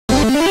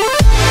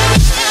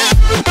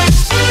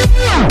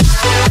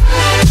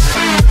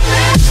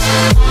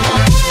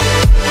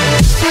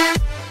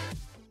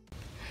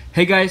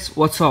Hey guys,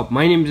 what's up?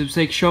 My name is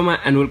Abhishek Sharma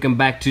and welcome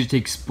back to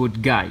Tech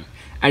Expert Guy.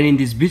 And in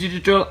this video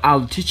tutorial,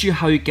 I'll teach you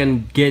how you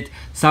can get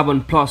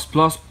Saavn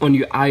Plus on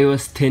your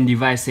iOS 10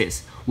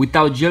 devices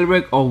without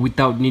jailbreak or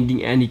without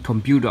needing any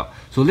computer.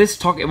 So let's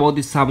talk about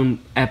the Saavn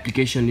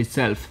application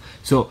itself.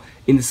 So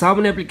in the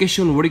Saavn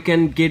application, what you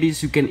can get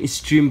is you can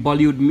stream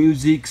Bollywood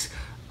musics,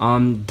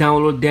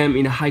 download them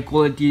in high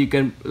quality. You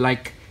can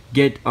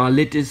get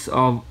latest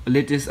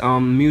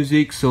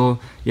music. So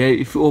yeah,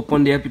 if you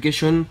open the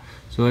application,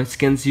 so as you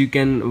can see, you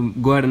can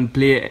go ahead and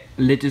play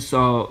latest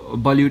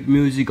Bollywood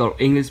music or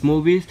English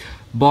movies.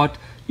 But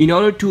in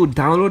order to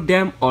download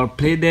them or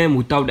play them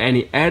without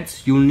any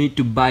ads, you need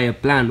to buy a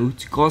plan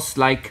which costs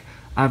like,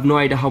 I have no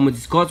idea how much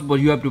it costs, but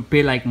you have to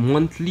pay like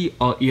monthly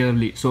or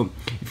yearly. So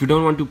if you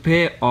don't want to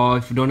pay, or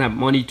if you don't have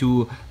money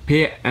to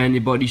pay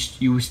anybody,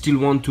 you still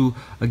want to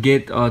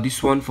get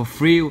this one for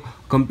free,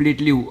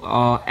 completely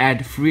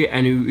ad free,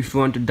 and if you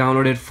want to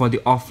download it for the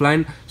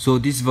offline, so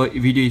this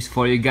video is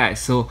for you guys.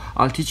 So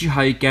I'll teach you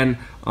how you can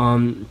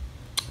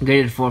get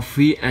it for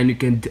free, and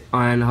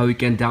how you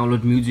can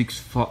download music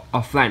for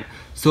offline.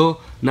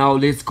 So now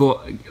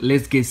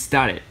let's get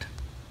started.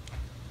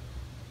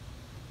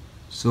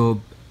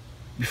 So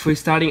before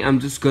starting, I'm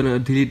just gonna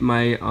delete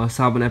my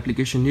Saavn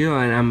application here,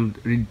 and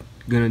I'm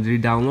gonna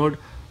re-download.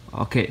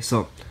 Okay,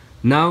 so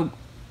now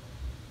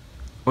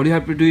what you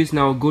have to do is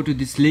now go to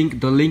this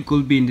link. The link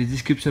will be in the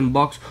description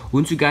box.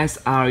 Once you guys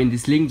are in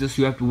this link, just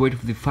you have to wait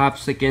for the 5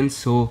 seconds.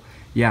 So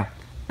yeah,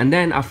 and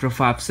then after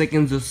 5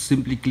 seconds, just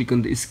simply click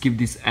on the skip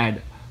this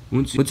ad.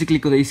 Once you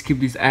click on the skip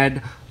this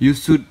ad, you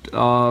should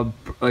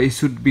it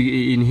should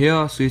be in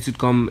here, so it should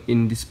come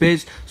in this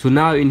page. So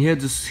now in here,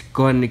 just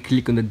go ahead and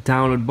click on the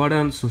download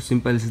button. So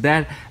simple as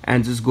that,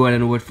 and just go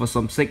ahead and wait for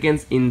some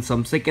seconds. In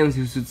some seconds,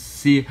 you should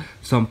see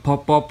some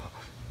pop-up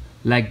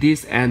like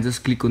this, and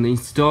just click on the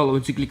install.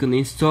 Once you click on the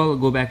install,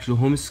 go back to the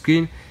home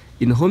screen.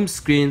 In the home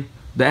screen,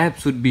 the app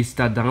should be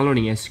start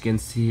downloading, as you can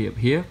see up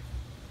here.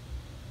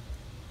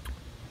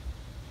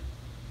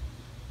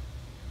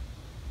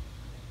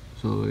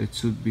 So it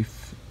should be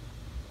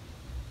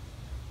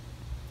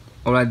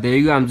alright, there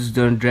you go. I'm just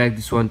gonna drag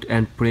this one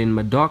and put it in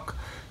my dock.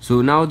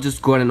 So now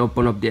just go ahead and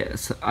open up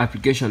the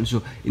application.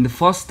 So in the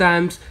first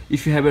times,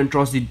 if you haven't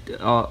trusted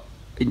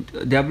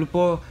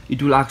developer,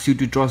 it will ask you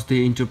to trust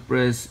the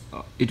enterprise.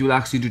 It will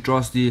ask you to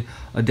trust the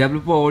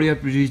developer. All you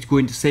have to do is go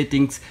into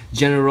settings,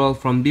 general,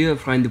 from there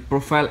find the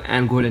profile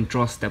and go ahead and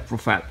trust that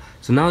profile.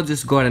 So now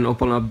just go ahead and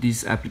open up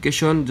this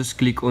application. Just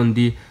click on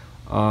the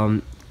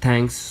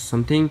thanks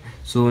something.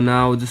 So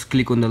now just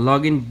click on the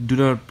login. Do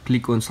not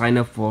click on sign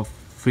up for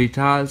free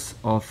trials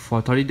or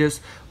for 30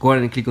 days. Go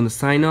ahead and click on the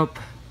sign up,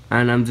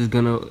 and I'm just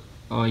gonna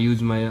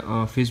use my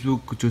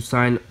Facebook to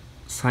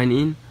sign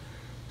in.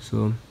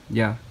 So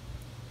yeah,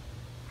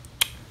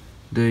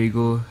 there you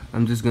go.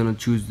 I'm just gonna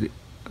choose the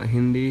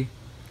Hindi.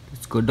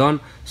 Let's go done.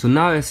 So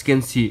now as you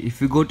can see,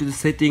 if you go to the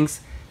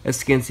settings, as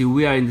you can see,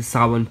 we are in the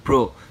Saavn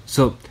Pro.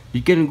 So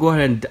you can go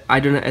ahead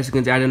and as you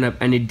can see, I don't have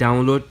any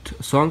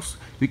download songs.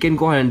 We can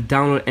go ahead and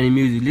download any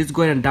music. Let's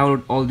go ahead and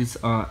download all this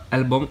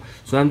album.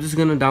 So I'm just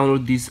gonna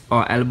download this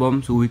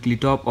album, so weekly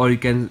top, or you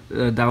can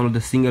download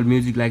the single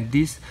music like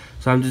this.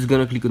 So I'm just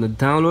gonna click on the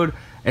download.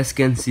 As you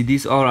can see,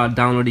 these all are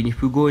downloading.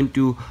 If you go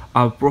into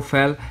our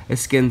profile,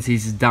 as you can see,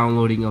 it's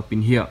downloading up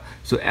in here.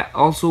 So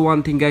also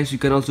one thing guys, you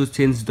can also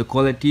change the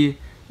quality,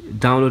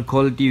 download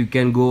quality. You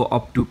can go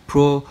up to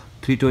Pro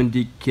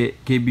 320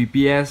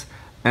 kbps,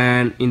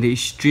 and in the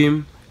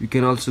stream you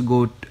can also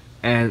go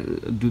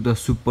and do the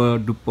super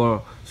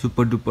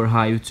duper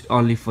high, which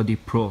only for the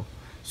Pro.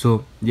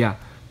 So yeah,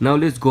 now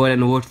let's go ahead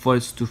and wait for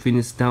it to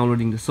finish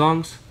downloading the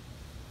songs.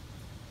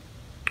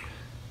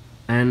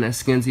 And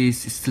as you can see,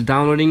 it's still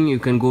downloading. You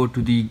can go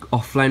to the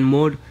offline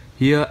mode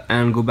here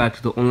and go back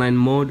to the online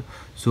mode.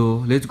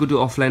 So let's go to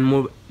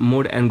offline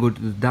mode and go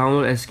to the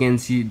download. As you can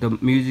see, the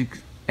music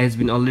has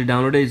been already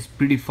downloaded. It's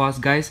pretty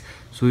fast guys,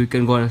 so you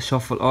can go and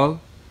shuffle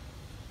all.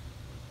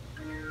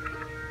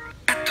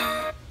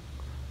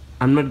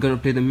 I'm not gonna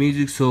play the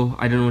music, so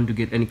I don't want to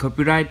get any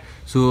copyright.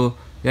 So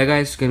yeah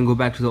guys, you can go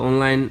back to the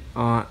online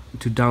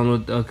to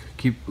download,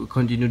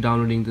 continue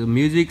downloading the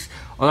musics.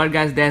 Alright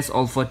guys, that's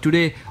all for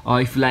today.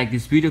 If you like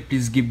this video,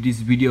 please give this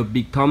video a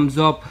big thumbs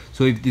up.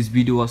 So if this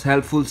video was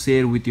helpful,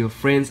 share with your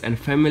friends and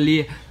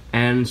family,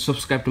 and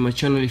subscribe to my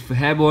channel if you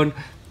haven't,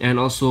 and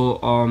also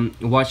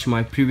watch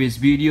my previous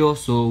video,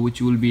 so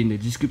which will be in the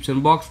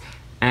description box,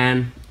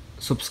 and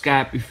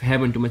subscribe if you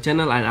haven't to my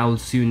channel, and I will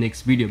see you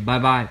next video. Bye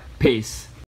bye, peace.